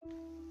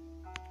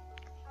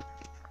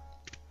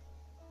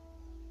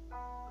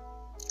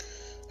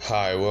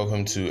Hi,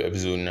 welcome to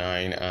episode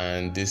 9,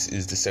 and this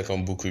is the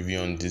second book review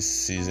on this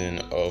season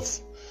of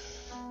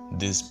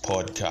this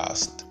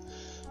podcast.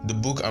 The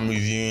book I'm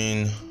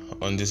reviewing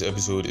on this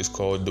episode is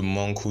called The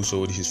Monk Who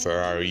Sold His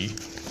Ferrari,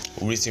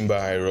 written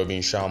by Robin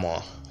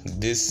Sharma.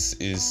 This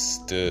is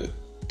the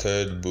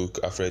third book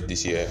I've read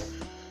this year,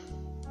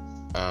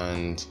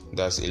 and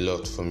that's a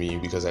lot for me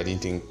because I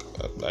didn't think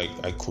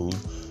I could.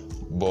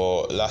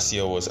 But last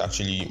year was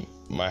actually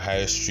my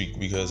highest streak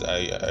because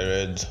I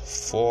read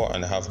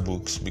 4.5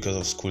 books because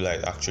of school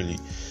life actually,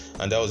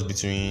 and that was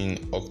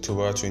between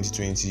October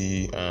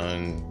 2020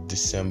 and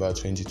December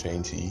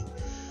 2020.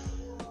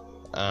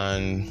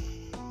 And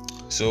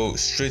so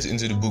straight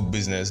into the book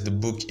business. The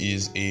book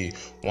is a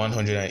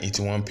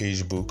 181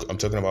 page book. I'm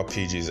talking about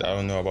pages, I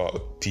don't know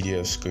about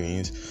PDF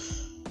screens.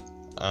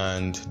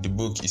 And the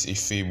book is a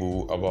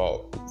fable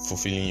about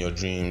fulfilling your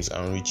dreams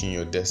and reaching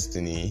your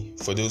destiny.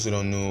 For those who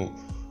don't know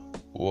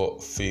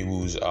what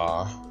fables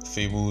are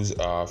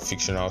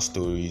fictional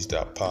stories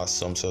that pass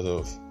some sort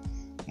of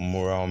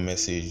moral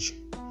message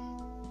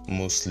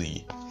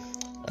mostly.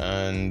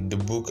 And the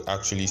book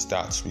actually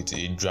starts with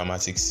a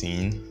dramatic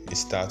scene. It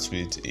starts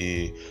with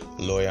a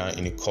lawyer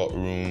in a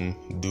courtroom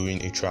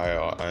during a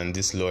trial, and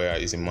this lawyer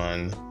is a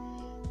man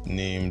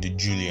named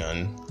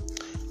Julian,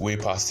 way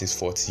past his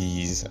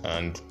 40s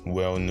and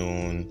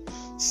well-known,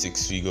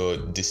 six-figure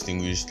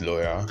distinguished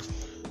lawyer.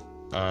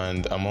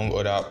 And among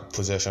other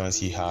possessions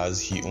he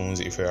owns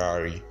a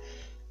Ferrari.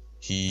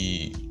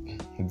 He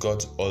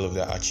got all of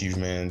that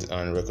achievement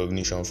and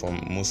recognition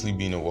from mostly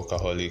being a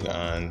workaholic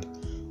and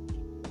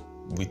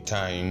with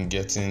time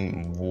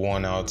getting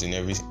worn out in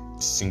every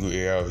single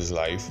area of his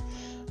life.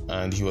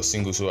 And he was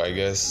single, so I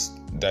guess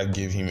that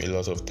gave him a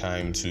lot of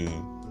time to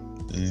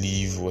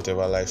live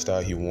whatever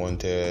lifestyle he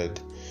wanted.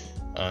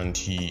 And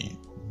he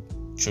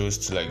chose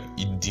to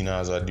eat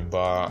dinners at the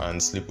bar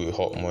and sleep with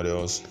hot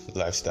models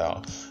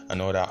lifestyle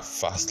and all that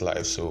fast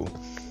life. So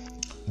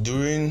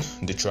during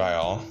the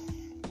trial,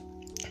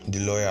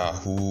 the lawyer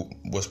who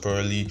was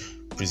probably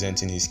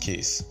presenting his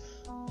case,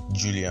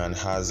 Julian,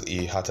 has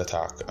a heart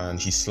attack and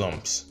he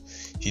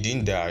slumps. He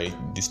didn't die,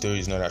 the story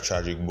is not that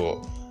tragic,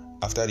 but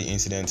after the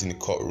incident in the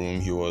courtroom,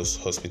 he was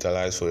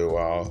hospitalized for a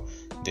while,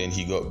 then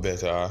he got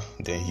better,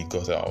 then he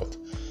got out.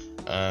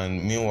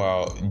 And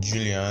meanwhile,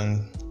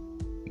 Julian,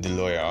 the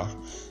lawyer,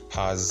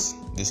 has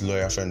this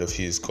lawyer friend of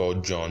his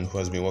called John, who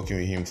has been working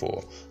with him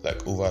for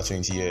over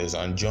 20 years,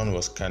 and John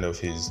was kind of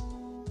his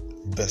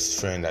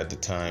best friend at the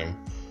time.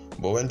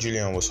 But when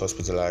Julian was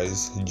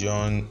hospitalized,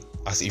 John,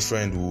 as a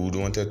friend, would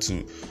wanted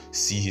to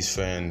see his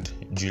friend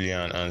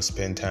Julian and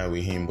spend time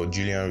with him, but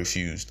Julian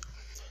refused.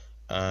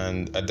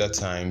 And at that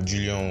time,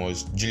 Julian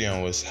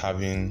was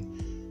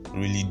having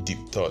really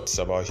deep thoughts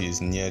about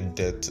his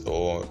near-death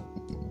or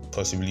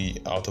possibly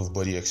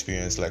out-of-body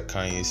experience, like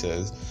Kanye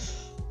says.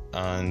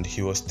 And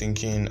he was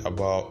thinking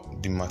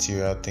about the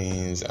material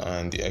things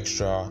and the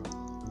extra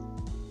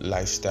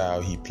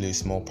lifestyle he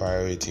placed more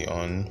priority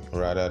on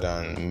rather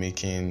than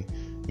making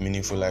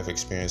meaningful life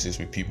experiences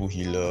with people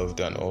he loved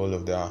and all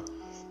of that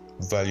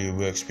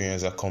valuable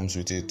experience that comes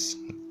with it.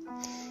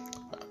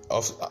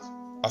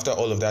 After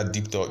all of that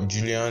deep thought,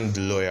 Julian,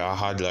 the lawyer,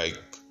 had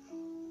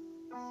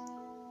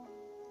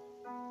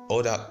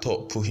all that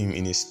thought put him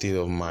in a state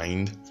of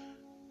mind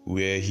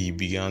where he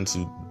began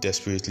to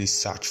desperately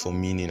search for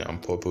meaning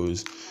and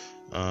purpose,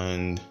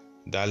 and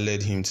that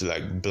led him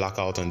to black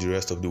out on the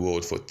rest of the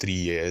world for 3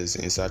 years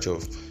in search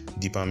of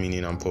deeper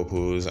meaning and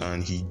purpose.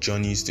 And he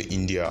journeys to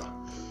India.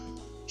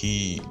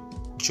 He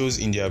chose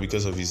India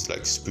because of his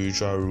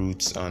spiritual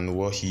roots and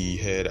what he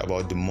heard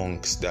about the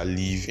monks that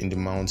live in the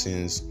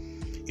mountains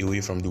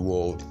away from the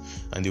world,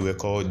 and they were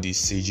called the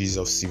sages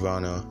of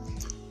Savannah.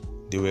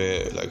 They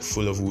were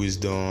full of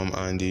wisdom,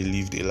 and they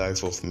lived a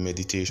life of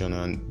meditation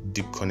and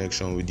deep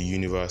connection with the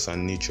universe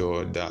and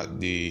nature, that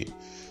they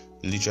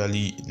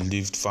literally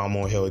lived far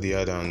more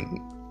healthier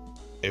than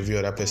every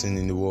other person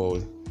in the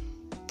world,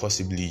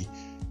 possibly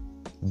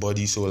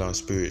body, soul, and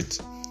spirit.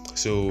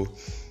 So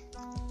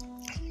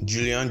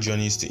Julian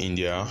journeys to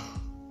India,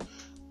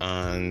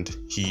 and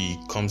he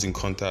comes in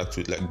contact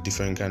with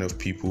different kind of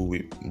people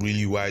with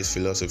really wise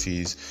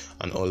philosophies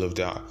and all of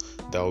that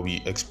will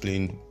be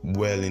explained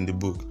well in the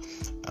book.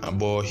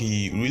 But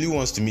he really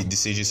wants to meet the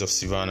sages of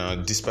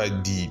Savannah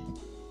despite the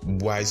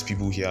wise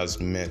people he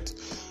has met.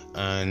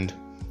 And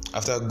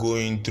after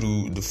going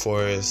through the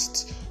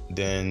forest,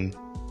 then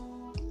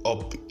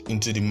up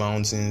into the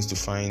mountains to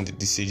find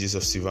the sages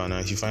of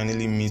Savannah, he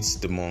finally meets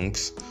the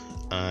monks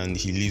and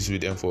he lives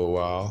with them for a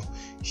while.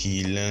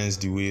 He learns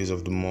the ways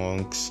of the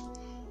monks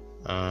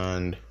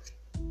and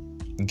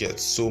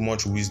gets so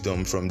much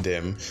wisdom from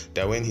them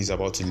that when he's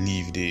about to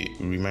leave, they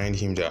remind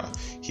him that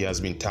he has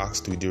been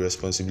tasked with the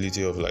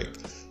responsibility of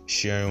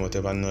sharing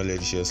whatever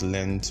knowledge he has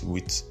learned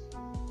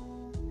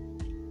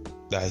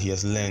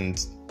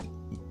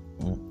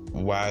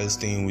while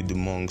staying with the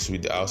monks,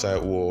 with the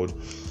outside world.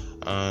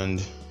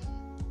 And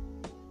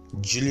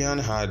Julian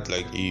had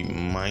a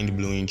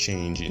mind-blowing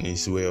change in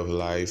his way of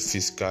life,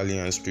 physically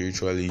and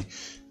spiritually,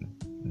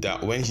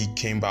 that when he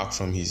came back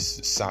from his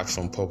search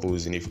from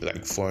purpose in a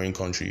foreign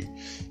country,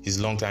 his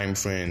longtime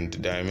friend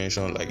that I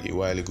mentioned a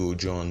while ago,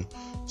 John,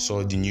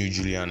 saw the new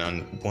Julian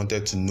and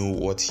wanted to know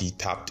what he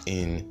tapped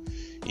in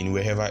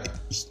wherever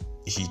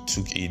he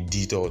took a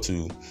detour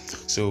to.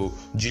 So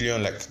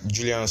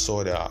Julian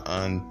saw that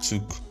and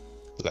took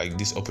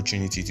this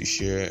opportunity to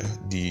share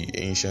the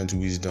ancient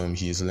wisdom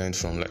he has learned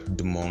from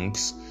the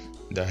monks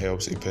that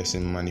helps a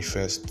person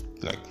manifest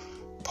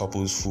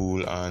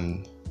purposeful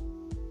and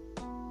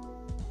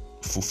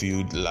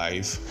fulfilled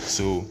life.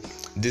 So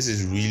this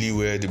is really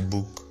where the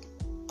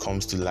book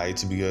comes to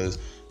light, because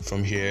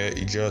from here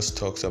it just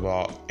talks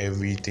about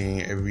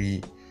everything,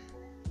 every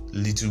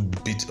little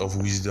bit of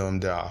wisdom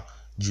that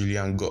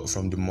Julian got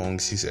from the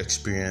monks, his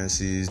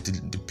experiences,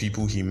 the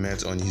people he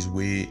met on his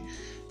way,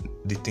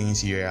 the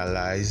things he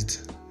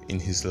realized in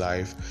his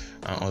life,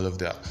 and all of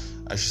that.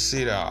 I should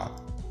say that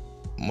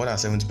more than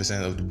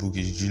 70% of the book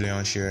is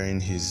Julian sharing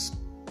his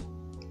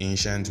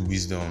ancient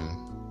wisdom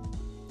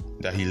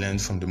that he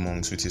learned from the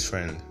monks with his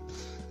friend.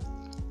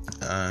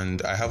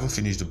 And I haven't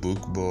finished the book,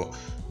 but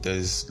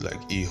there's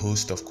a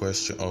host of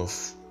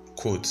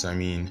quotes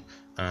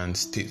and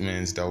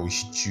statements that will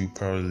hit you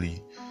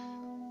probably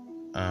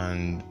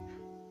and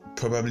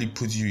probably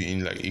put you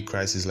in a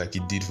crisis like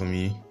it did for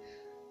me,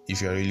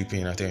 if you're really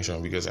paying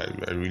attention, because I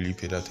really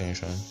paid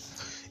attention.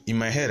 In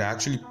my head, I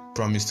actually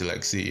promised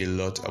to say a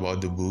lot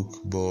about the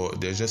book, but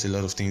there's just a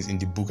lot of things in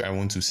the book I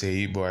want to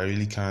say, but I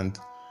really can't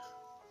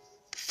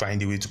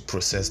find a way to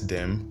process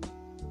them.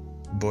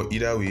 But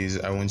either ways,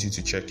 I want you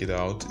to check it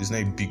out. It's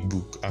not a big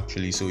book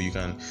actually, so you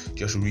can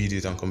just read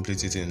it and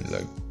complete it in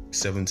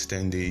 7 to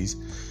 10 days.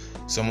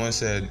 Someone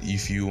said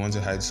if you want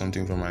to hide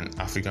something from an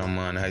African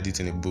man, hide it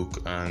in a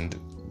book, and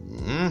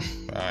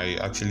I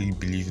actually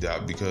believe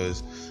that,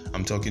 because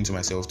I'm talking to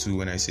myself too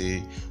when I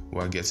say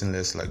we're getting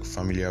less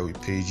familiar with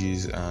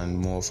pages and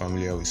more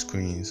familiar with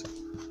screens.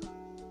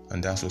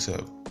 And that's what's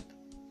up.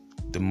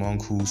 The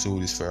monk who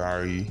sold his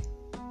Ferrari,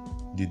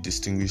 the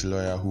distinguished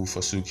lawyer who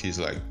forsook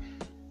his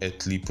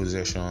earthly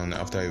possession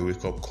after a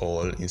wake-up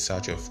call in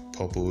search of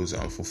purpose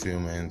and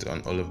fulfillment,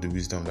 and all of the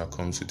wisdom that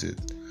comes with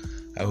it.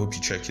 I hope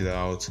you check it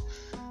out.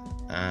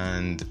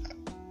 And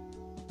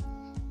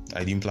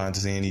I didn't plan to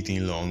say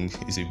anything long.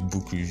 It's a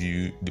book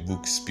review. The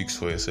book speaks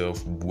for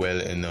itself well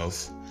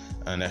enough,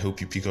 and I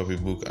hope you pick up a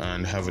book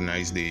and have a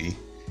nice day.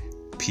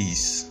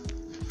 Peace.